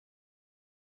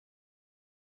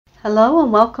Hello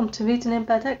and welcome to Reading in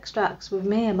Bed Extracts with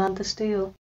me, Amanda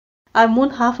Steele. I'm one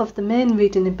half of the main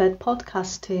Reading in Bed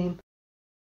podcast team,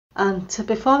 and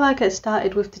before I get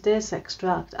started with today's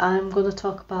extract, I'm going to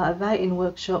talk about a writing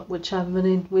workshop which I'm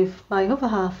running with my other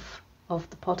half of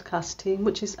the podcast team,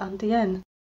 which is Andy N.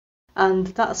 And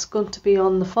that's going to be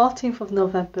on the 14th of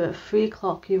November at 3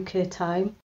 o'clock UK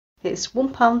time. It's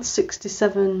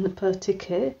 £1.67 per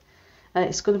ticket, and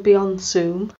it's going to be on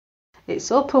Zoom.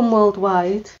 It's open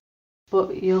worldwide,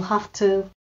 but you'll have to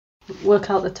work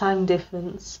out the time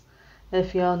difference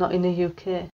if you're not in the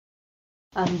UK.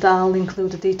 And I'll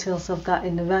include the details of that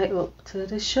in the write-up to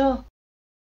this show.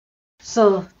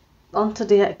 So, on to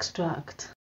the extract.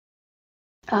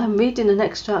 I'm reading an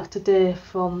extract today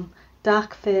from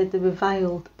Dark Fae the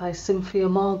Reviled by Cynthia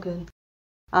Morgan.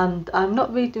 And I'm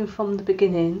not reading from the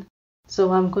beginning,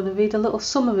 so I'm going to read a little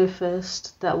summary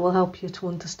first that will help you to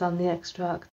understand the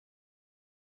extract.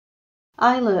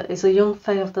 Ayla is a young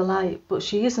Fae of the Light, but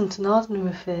she isn't an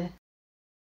ordinary Fae.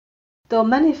 Though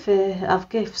many Fae have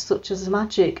gifts such as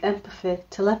magic, empathy,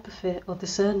 telepathy or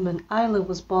discernment, Ayla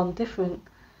was born different.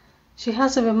 She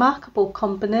has a remarkable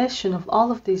combination of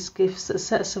all of these gifts that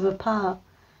sets her apart.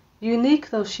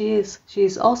 Unique though she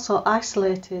is also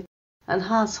isolated and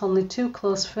has only 2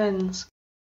 close friends.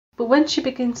 But when she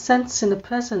begins sensing a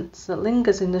presence that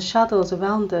lingers in the shadows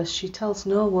around her, she tells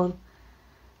no one.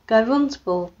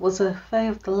 Gairynzvl was a Fae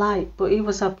of the Light, but he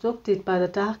was abducted by the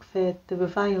Dark Fae, the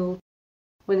Reviled,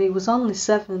 when he was only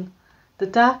 7. The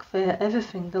Dark Fae are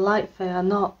everything the Light Fae are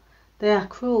not. They are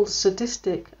cruel,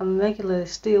 sadistic, and regularly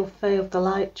steal Fae of the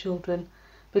Light children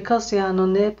because they are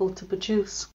unable to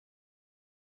produce.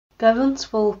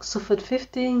 Gairynzvl suffered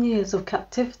 15 years of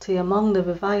captivity among the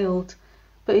Reviled,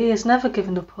 but he has never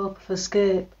given up hope of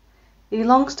escape. He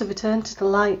longs to return to the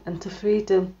light and to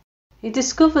freedom. He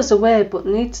discovers a way but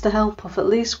needs the help of at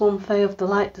least one Fae of the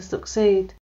Light to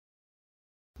succeed.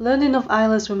 Learning of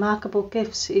Ayla's remarkable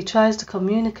gifts, he tries to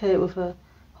communicate with her,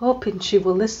 hoping she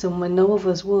will listen when no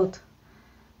others would.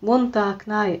 One dark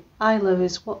night, Ayla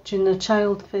is watching a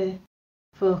child Fae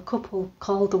for a couple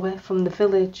called away from the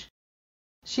village.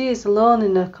 She is alone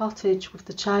in her cottage with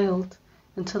the child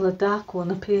until a Dark One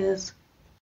appears.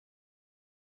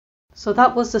 So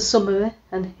that was the summary,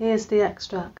 and here's the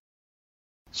extract.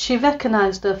 She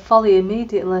recognised her folly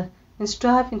immediately. In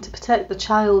striving to protect the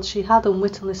child, she had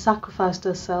unwittingly sacrificed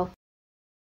herself.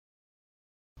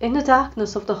 In the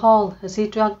darkness of the hall, as he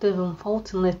dragged her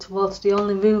unfalteringly towards the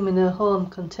only room in her home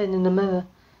containing a mirror,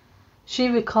 she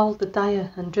recalled the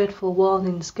dire and dreadful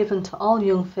warnings given to all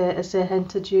young Fae as they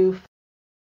entered youth.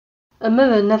 A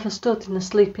mirror never stood in a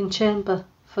sleeping chamber,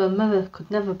 for a mirror could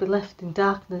never be left in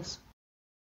darkness.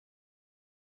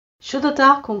 Should a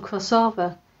Dark One cross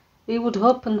over, he would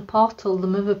open the portal the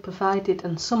mirror provided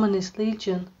and summon his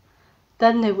legion.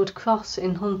 Then they would cross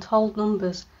in untold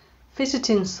numbers,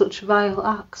 visiting such vile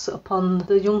acts upon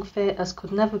the young Fae as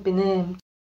could never be named.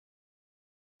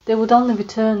 They would only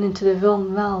return into their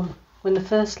own realm when the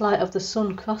first light of the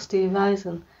sun crossed the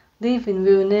horizon, leaving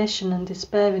ruination and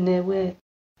despair in their wake,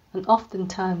 and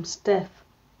oftentimes death.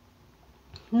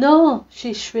 "No!"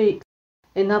 she shrieked,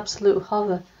 in absolute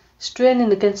horror,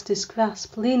 straining against his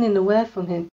grasp, leaning away from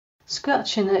him,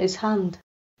 scratching at his hand,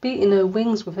 beating her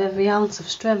wings with every ounce of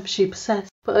strength she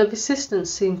possessed, but her resistance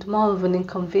seemed more of an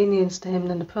inconvenience to him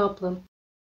than a problem.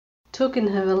 Tugging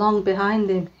her along behind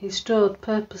him, he strode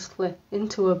purposefully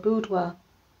into her boudoir,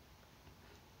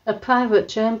 a private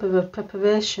chamber of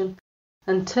preparation,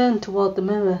 and turned toward the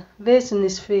mirror. Raising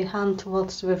his free hand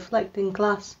towards the reflecting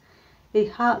glass,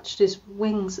 he arched his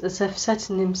wings as if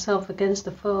setting himself against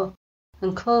a foe,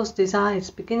 and closed his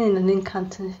eyes, beginning an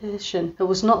incantation that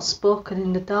was not spoken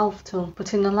in the Dalv tongue,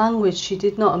 but in a language she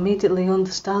did not immediately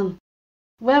understand.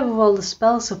 Where were all the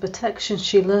spells of protection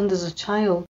she learned as a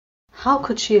child? How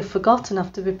could she have forgotten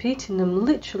after repeating them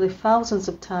literally thousands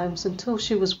of times until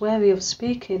she was weary of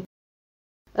speaking?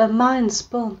 Her mind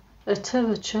spun, her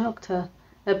terror choked her,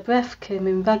 her breath came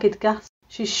in ragged gasps,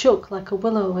 she shook like a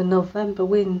willow in November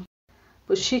wind,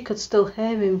 but she could still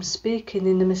hear him speaking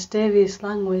in the mysterious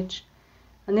language.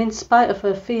 And in spite of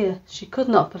her fear, she could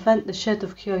not prevent the shed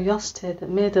of curiosity that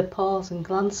made her pause and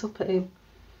glance up at him.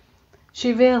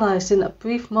 She realised in that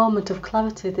brief moment of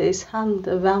clarity that his hand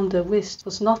around her wrist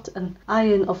was not an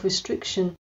iron of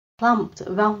restriction, clamped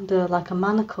around her like a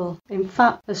manacle. In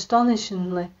fact,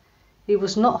 astonishingly, he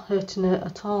was not hurting her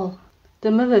at all.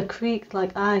 The mirror creaked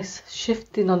like ice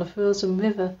shifting on a frozen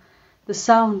river, the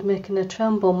sound making her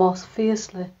tremble more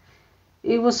fiercely.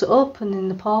 He was opening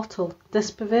the portal.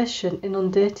 Desperation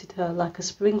inundated her like a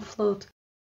spring flood,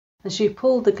 and she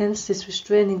pulled against his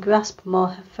restraining grasp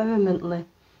more vehemently.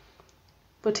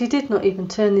 but he did not even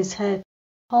turn his head,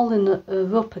 hauling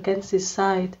her up against his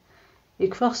side. He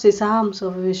crossed his arms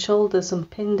over his shoulders and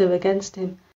pinned her against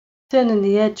him, turning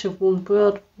the edge of one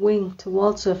broad wing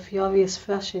towards her furious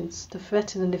thrashings to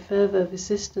threaten any further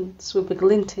resistance with a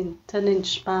glinting 10-inch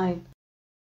spine.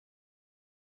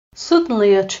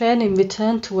 Suddenly her training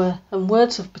returned to her, and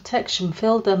words of protection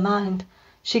filled her mind.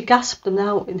 She gasped them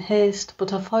out in haste,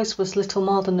 but her voice was little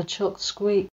more than a choked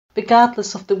squeak.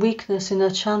 Regardless of the weakness in her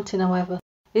chanting, however,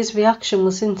 his reaction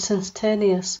was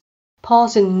instantaneous.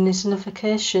 Pausing in his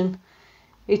invocation,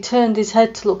 he turned his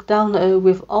head to look down at her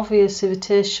with obvious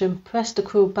irritation, pressed a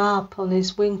cruel barb on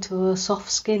his wing to her soft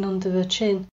skin under her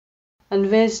chin,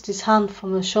 and raised his hand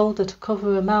from her shoulder to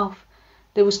cover her mouth.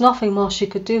 There was nothing more she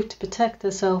could do to protect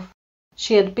herself.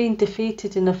 She had been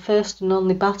defeated in her first and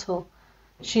only battle.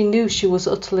 She knew she was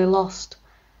utterly lost.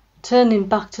 Turning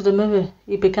back to the mirror,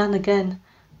 he began again,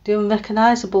 the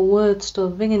unrecognisable words still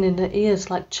ringing in her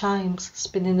ears like chimes,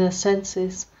 spinning her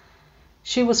senses.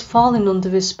 She was falling under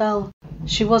his spell.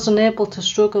 She was unable to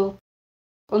struggle,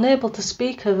 unable to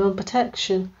speak her own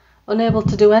protection, unable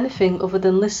to do anything other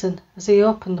than listen as he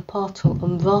opened the portal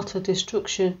and wrought her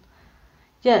destruction.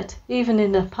 Yet, even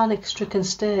in her panic-stricken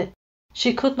state,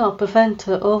 she could not prevent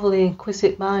her overly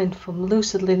inquisitive mind from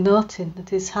lucidly noting that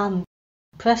his hand,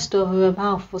 pressed over her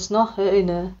mouth, was not hurting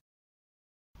her.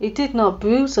 He did not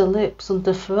bruise her lips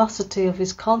under the ferocity of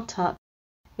his contact.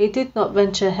 He did not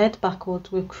wrench her head backward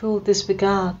with cruel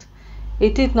disregard. He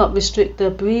did not restrict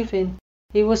her breathing.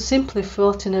 He was simply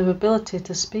thwarting her ability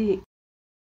to speak.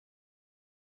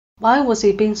 Why was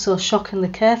he being so shockingly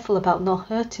careful about not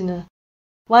hurting her?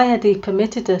 Why had he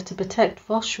permitted her to protect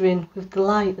Vosrin with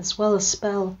delight as well as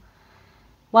spell?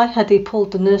 Why had he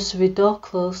pulled the nursery door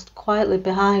closed quietly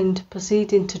behind,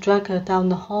 proceeding to drag her down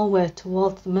the hallway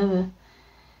towards the mirror?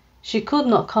 She could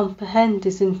not comprehend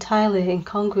his entirely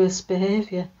incongruous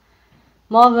behaviour.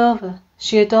 Moreover,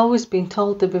 she had always been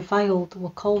told the Reviled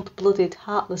were cold-blooded,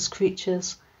 heartless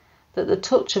creatures, that the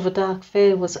touch of a dark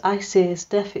fae was icy as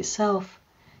death itself.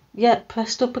 Yet,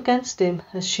 pressed up against him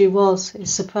as she was,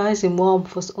 his surprising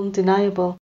warmth was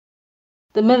undeniable.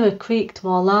 The mirror creaked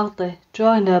more loudly,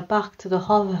 drawing her back to the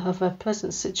horror of her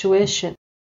present situation.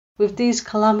 With these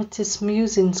calamitous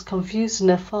musings confusing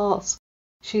her thoughts,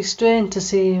 she strained to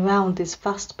see around his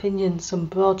vast pinions and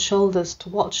broad shoulders to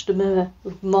watch the mirror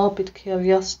with morbid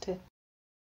curiosity.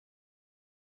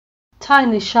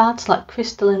 Tiny shards like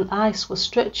crystalline ice were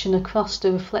stretching across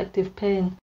the reflective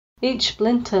pane, each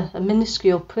splinter a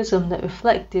minuscule prism that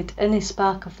reflected any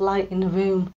spark of light in the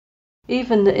room.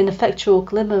 Even the ineffectual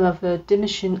glimmer of her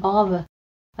diminishing aura,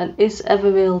 and his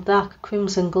ever real dark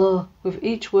crimson glow. With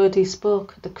each word he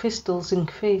spoke, the crystals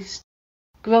increased,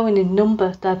 growing in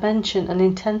number, dimension, and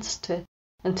intensity,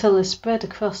 until they spread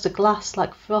across the glass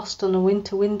like frost on a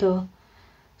winter window,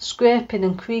 scraping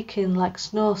and creaking like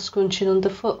snow scrunching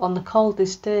underfoot on the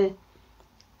coldest day.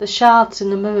 The shards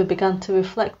in the mirror began to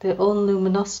reflect their own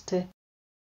luminosity,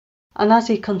 and as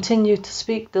he continued to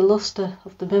speak, the lustre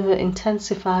of the mirror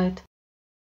intensified.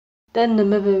 Then the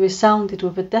mirror resounded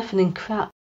with a deafening crack,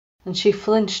 and she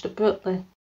flinched abruptly,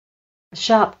 a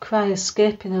sharp cry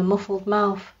escaping her muffled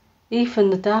mouth. Even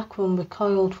the dark room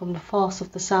recoiled from the force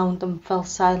of the sound and fell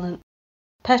silent.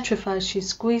 Petrified, she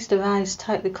squeezed her eyes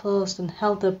tightly closed and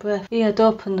held her breath. He had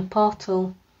opened the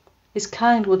portal. His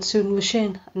kind would soon rush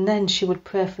in, and then she would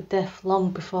pray for death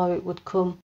long before it would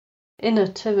come. In her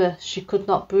terror she could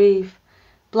not breathe.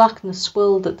 Blackness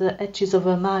swirled at the edges of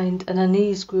her mind, and her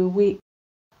knees grew weak.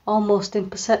 Almost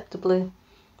imperceptibly,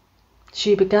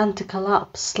 she began to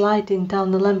collapse, sliding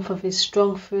down the length of his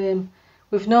strong frame,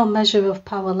 with no measure of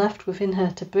power left within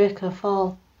her to break her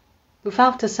fall.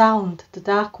 Without a sound, the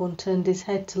Dark One turned his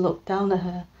head to look down at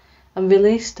her, and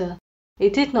released her. He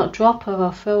did not drop her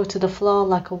or throw her to the floor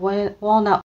like a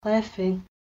worn-out plaything.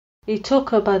 He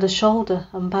took her by the shoulder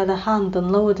and by the hand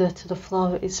and lowered her to the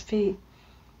floor at his feet.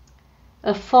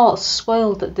 Her thoughts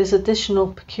swirled at this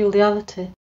additional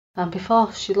peculiarity, and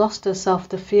before she lost herself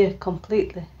to fear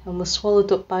completely and was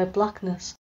swallowed up by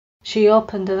blackness, she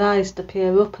opened her eyes to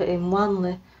peer up at him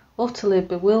wanly, utterly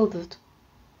bewildered.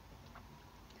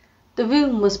 The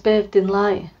room was bathed in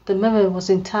light. The mirror was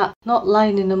intact, not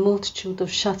lying in a multitude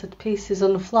of shattered pieces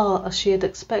on the floor as she had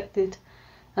expected,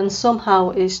 and somehow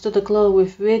it stood aglow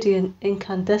with radiant,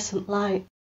 incandescent light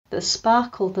that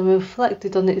sparkled and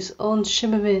reflected on its own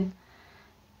shimmering.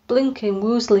 Blinking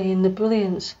woozily in the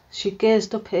brilliance, she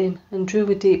gazed up at him and drew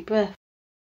a deep breath.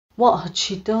 What had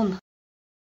she done?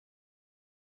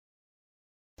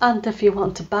 And if you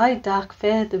want to buy Dark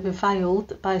Fae the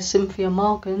Reviled by Cynthia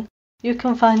Morgan, you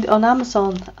can find it on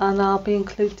Amazon, and I'll be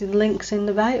including links in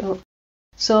the write-up.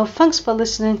 So thanks for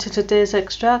listening to today's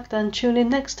extract and tune in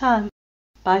next time.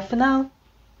 Bye for now.